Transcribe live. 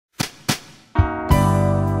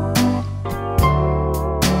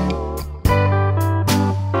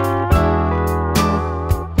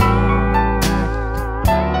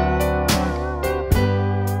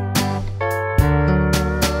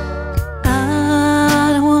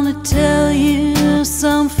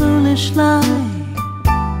foolish lie.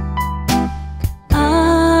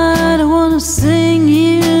 I don't wanna sing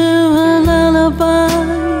you a lullaby.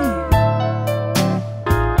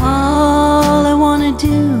 All I wanna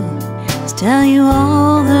do is tell you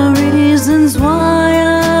all the reasons why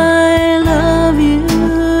I love you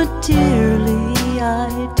dearly. I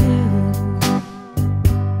do.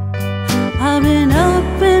 I've been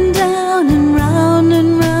up and down and round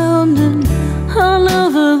and all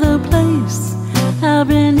over the place. I've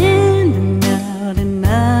been in and out and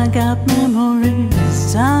I got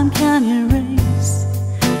memories time can't erase.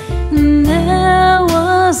 And there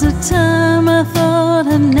was a time I thought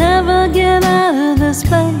I'd never get out of this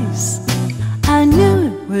place. I knew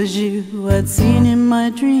it was you I'd seen in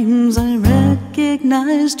my dreams. I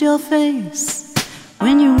recognized your face.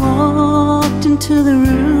 When you walked into the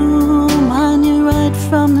room, I knew right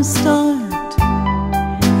from the start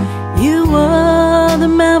you were the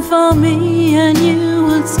man for me, and you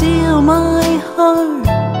would steal my heart.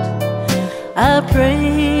 I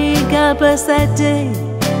pray God bless that day,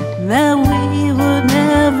 that we would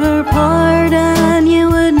never part, and you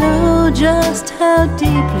would know just how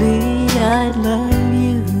deeply I love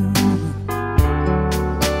you.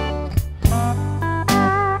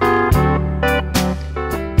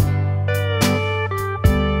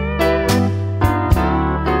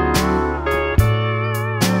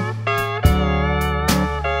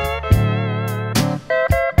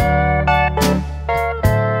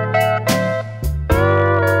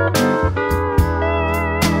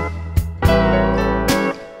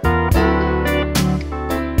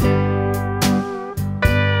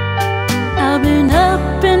 I've been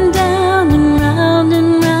up and down and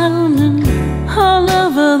round and all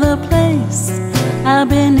over the place. I've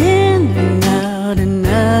been in and out and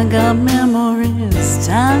I got memories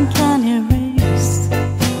time can't erase.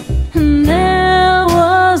 And there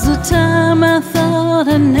was a time I thought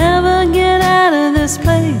I'd never get out of this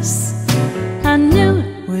place. I knew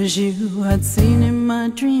it was you I'd seen in my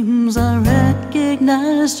dreams. I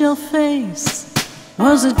recognized your face.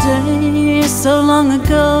 Was a day so long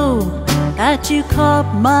ago that you caught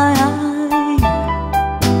my eye.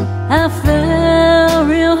 I fell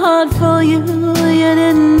real hard for you, you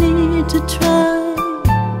didn't need to try.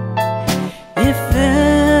 If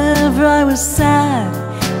ever I was sad,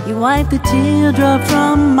 you wiped the teardrop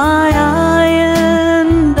from my eye.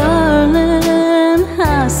 And darling,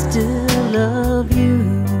 I still